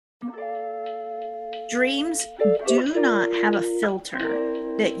Dreams do not have a filter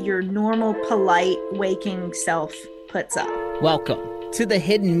that your normal, polite, waking self puts up. Welcome to the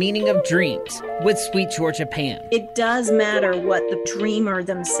hidden meaning of dreams with Sweet Georgia Pam. It does matter what the dreamer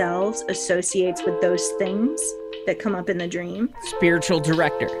themselves associates with those things that come up in the dream. Spiritual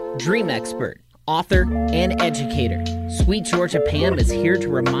director, dream expert, author, and educator. Sweet Georgia Pam is here to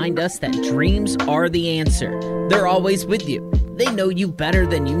remind us that dreams are the answer. They're always with you. They know you better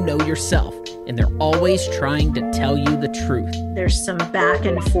than you know yourself, and they're always trying to tell you the truth. There's some back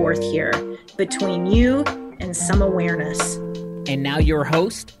and forth here between you and some awareness. And now your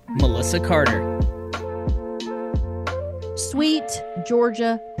host, Melissa Carter.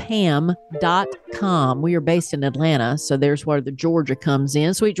 SweetGeorgiaPam.com. We are based in Atlanta, so there's where the Georgia comes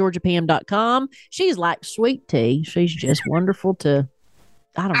in. SweetGeorgiaPam.com. She's like sweet tea. She's just wonderful to,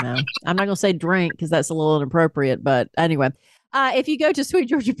 I don't know. I'm not going to say drink because that's a little inappropriate, but anyway. If you go to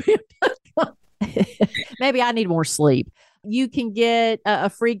SweetGeorgiaPam.com, maybe I need more sleep. You can get a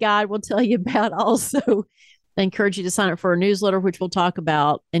free guide we'll tell you about. Also, I encourage you to sign up for a newsletter, which we'll talk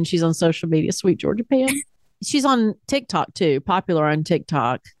about. And she's on social media, Sweet Georgia Pam. She's on TikTok too, popular on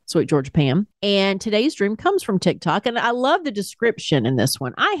TikTok, Sweet Georgia Pam. And today's dream comes from TikTok. And I love the description in this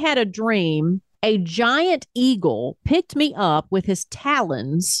one. I had a dream. A giant eagle picked me up with his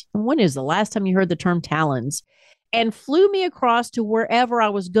talons. When is the last time you heard the term talons? And flew me across to wherever I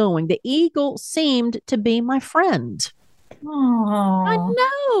was going. The eagle seemed to be my friend. Oh, I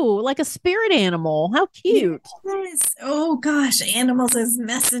know, like a spirit animal. How cute. yes. Oh gosh, animals as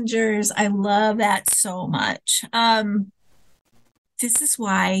messengers. I love that so much. This is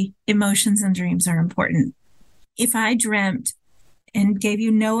why emotions and dreams are important. If I dreamt and gave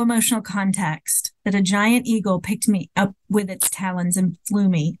you no emotional context that a giant eagle picked me up with its talons and flew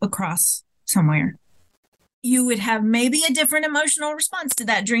me across somewhere, you would have maybe a different emotional response to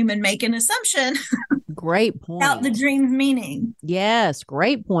that dream and make an assumption Great point. about the dream's meaning. Yes,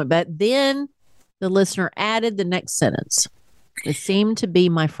 great point. But then the listener added the next sentence. It seemed to be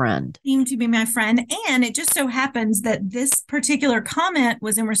my friend. Seemed to be my friend. And it just so happens that this particular comment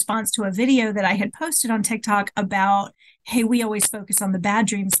was in response to a video that I had posted on TikTok about, hey, we always focus on the bad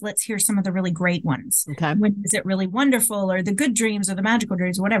dreams. Let's hear some of the really great ones. Okay. When is it really wonderful, or the good dreams, or the magical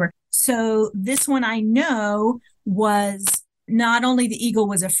dreams, or whatever. So this one I know was not only the eagle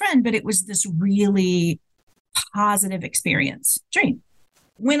was a friend, but it was this really positive experience dream.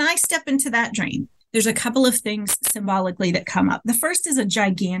 When I step into that dream, there's a couple of things symbolically that come up. The first is a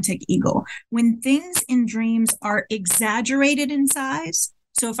gigantic eagle. When things in dreams are exaggerated in size,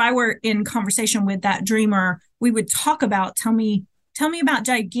 so if I were in conversation with that dreamer, we would talk about, tell me about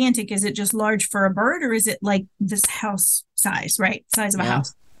gigantic. Is it just large for a bird, or is it like this house size, right? Size of a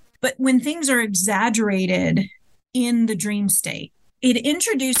house. But when things are exaggerated in the dream state, it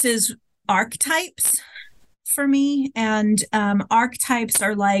introduces archetypes for me. And archetypes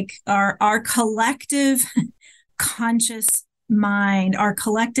are like our collective conscious mind, our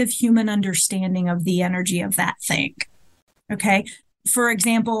collective human understanding of the energy of that thing. Okay. For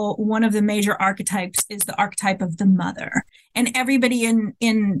example, one of the major archetypes is the archetype of the mother. And everybody in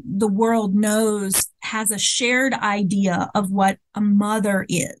the world has a shared idea of what a mother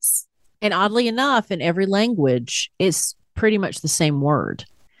is. And oddly enough, in every language, it's pretty much the same word.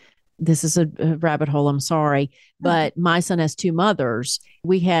 This is a rabbit hole, I'm sorry. But my son has two mothers.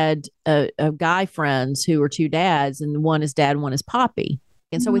 We had a guy friends who were two dads, and one is dad and one is Poppy.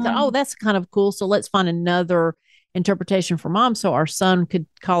 And so we thought, oh, that's kind of cool. So let's find another interpretation for mom. So our son could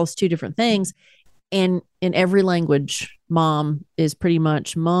call us two different things. And in every language, mom is pretty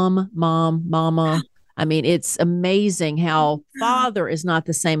much mom, mama. I mean, it's amazing how father is not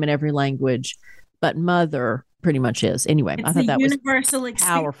the same in every language, but mother pretty much is. Anyway, It's I thought that was universal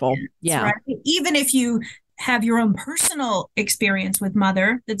powerful. Yeah. Right? Even if you have your own personal experience with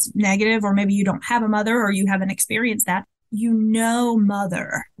mother that's negative, or maybe you don't have a mother or you haven't experienced that, you know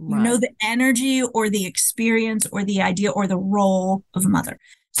mother. Right. You know the energy or the experience or the idea or the role of mother.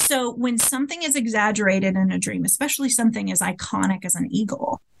 So when something is exaggerated in a dream, especially something as iconic as an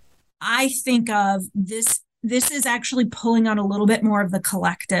eagle, I think of this is actually pulling on a little bit more of the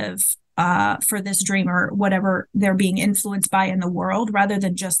collective for this dreamer, whatever they're being influenced by in the world, rather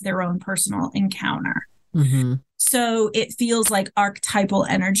than just their own personal encounter. Mm-hmm. So it feels like archetypal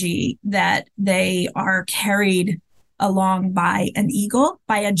energy that they are carried along by an eagle,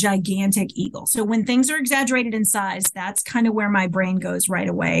 by a gigantic eagle. So when things are exaggerated in size, that's kind of where my brain goes right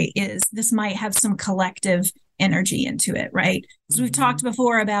away, is this might have some collective energy into it, right? So we've talked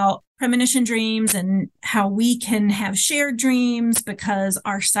before about premonition dreams and how we can have shared dreams because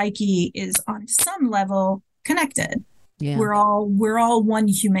our psyche is on some level connected. Yeah. We're all one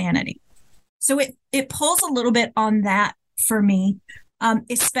humanity. So it pulls a little bit on that for me,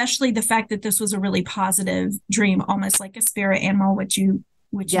 especially the fact that this was a really positive dream, almost like a spirit animal, which you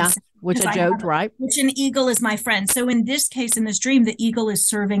said, which I joked, right? Which an eagle is my friend. So in this case, in this dream, the eagle is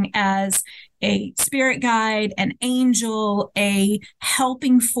serving as a spirit guide, an angel, a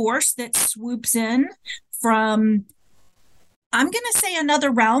helping force that swoops in from, I'm going to say, another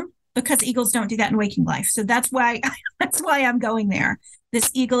realm, because eagles don't do that in waking life. So that's why I'm going there. This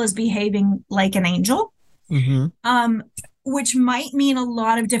eagle is behaving like an angel, which might mean a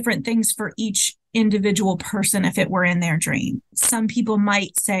lot of different things for each individual person if it were in their dream. Some people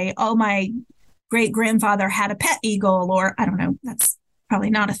might say, oh, my great grandfather had a pet eagle, or I don't know, that's probably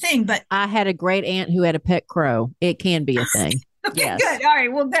not a thing, but I had a great aunt who had a pet crow. It can be a thing. Okay, yes. Good. All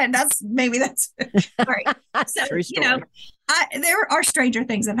right. Well, then that's all right. So, true story. There are stranger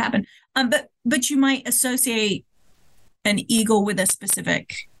things that happen. But you might associate an eagle with a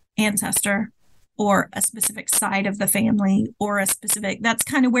specific ancestor or a specific side of the family or a specific, that's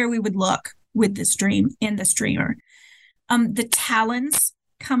kind of where we would look with this dream in this dreamer. The talons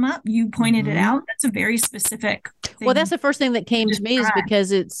come up. You pointed it out. That's a very specific thing. Well, that's the first thing that came to me, is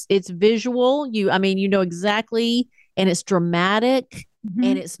because it's visual. You know exactly, and it's dramatic,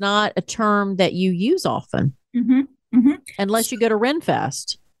 and it's not a term that you use often unless you go to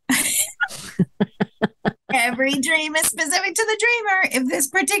Renfest. Every dream is specific to the dreamer. If this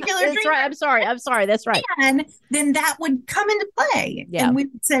particular That's right. I'm sorry. That's right. Then that would come into play. Yeah. And we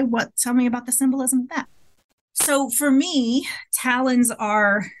would say, tell me about the symbolism of that. So for me, talons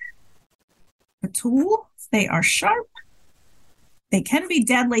are a tool. They are sharp. They can be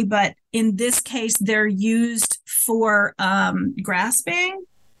deadly, but in this case, they're used for grasping.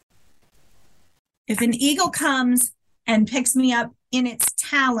 If an eagle comes and picks me up in its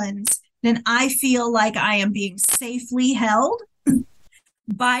talons, then I feel like I am being safely held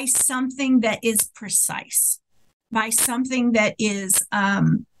by something that is precise, by something that is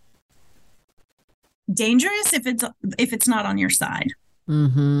dangerous if it's not on your side.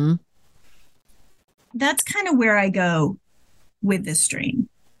 That's kind of where I go with this dream.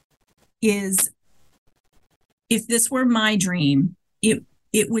 Is if this were my dream, it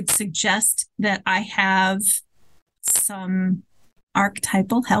would suggest that I have some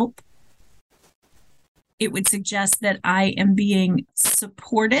archetypal help. It would suggest that I am being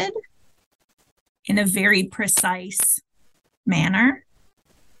supported in a very precise manner,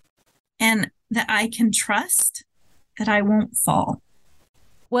 and that I can trust that I won't fall.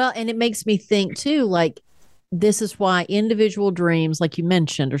 Well, and it makes me think too, like, this is why individual dreams, like you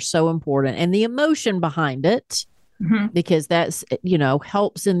mentioned, are so important, and the emotion behind it, because that's,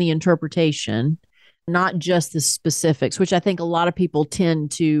 helps in the interpretation, not just the specifics, which I think a lot of people tend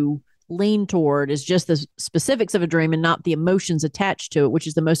to lean toward, is just the specifics of a dream and not the emotions attached to it, which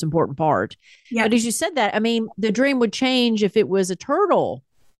is the most important part. Yeah. But as you said that, I mean, the dream would change if it was a turtle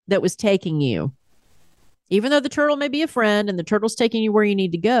that was taking you, even though the turtle may be a friend and the turtle's taking you where you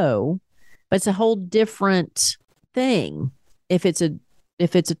need to go, but it's a whole different thing if it's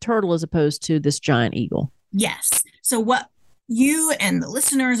a turtle as opposed to this giant eagle. Yes. So what you and the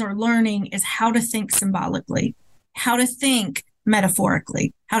listeners are learning is how to think symbolically, how to think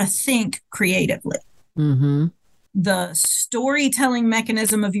metaphorically, how to think creatively. The storytelling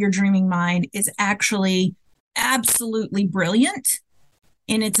mechanism of your dreaming mind is actually absolutely brilliant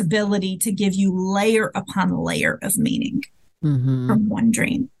in its ability to give you layer upon layer of meaning from one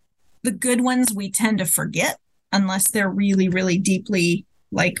dream. The good ones we tend to forget unless they're really, really deeply,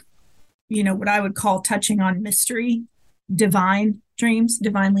 like, what I would call touching on mystery, divine dreams,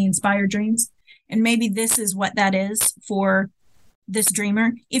 divinely inspired dreams. And maybe this is what that is for this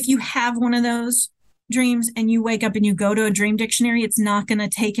dreamer. If you have one of those dreams and you wake up and you go to a dream dictionary, it's not going to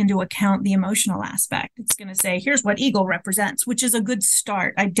take into account the emotional aspect. It's going to say, here's what eagle represents, which is a good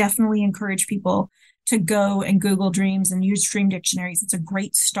start. I definitely encourage people to go and Google dreams and use dream dictionaries. It's a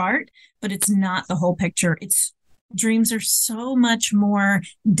great start, but it's not the whole picture. Dreams are so much more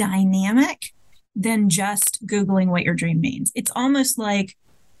dynamic than just Googling what your dream means. It's almost like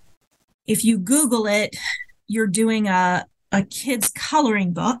if you Google it, you're doing a kid's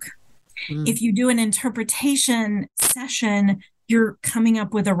coloring book. If you do an interpretation session, you're coming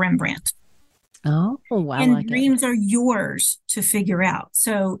up with a Rembrandt. Oh, wow. And dreams are yours to figure out.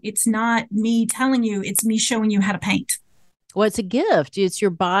 So it's not me telling you, it's me showing you how to paint. Well, it's a gift. It's your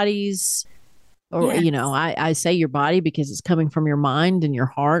body's, or, Yes. I say your body because it's coming from your mind and your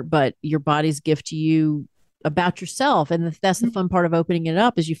heart, but your body's gift to you about yourself. And that's the fun part of opening it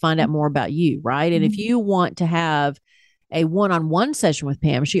up, is you find out more about you, right? And if you want to have a one-on-one session with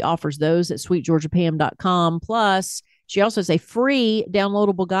Pam, she offers those at sweetgeorgiapam.com. Plus, She also has a free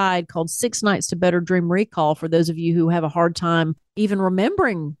downloadable guide called 6 Nights to Better Dream Recall for those of you who have a hard time even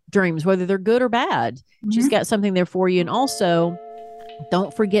remembering dreams, whether they're good or bad. Mm-hmm. She's got something there for you. And also,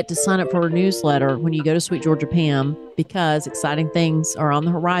 don't forget to sign up for her newsletter when you go to Sweet Georgia Pam, because exciting things are on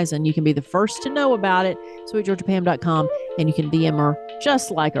the horizon. You can be the first to know about it, sweetgeorgiapam.com, and you can DM her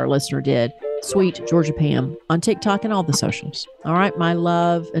just like our listener did, Sweet Georgia Pam, on TikTok and all the socials. All right, my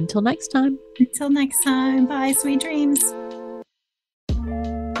love. Until next time. Until next time. Bye, sweet dreams.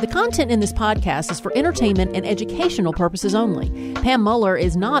 The content in this podcast is for entertainment and educational purposes only. Pam Muller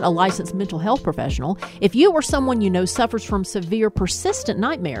is not a licensed mental health professional. If you or someone you know suffers from severe, persistent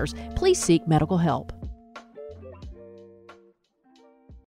nightmares, please seek medical help.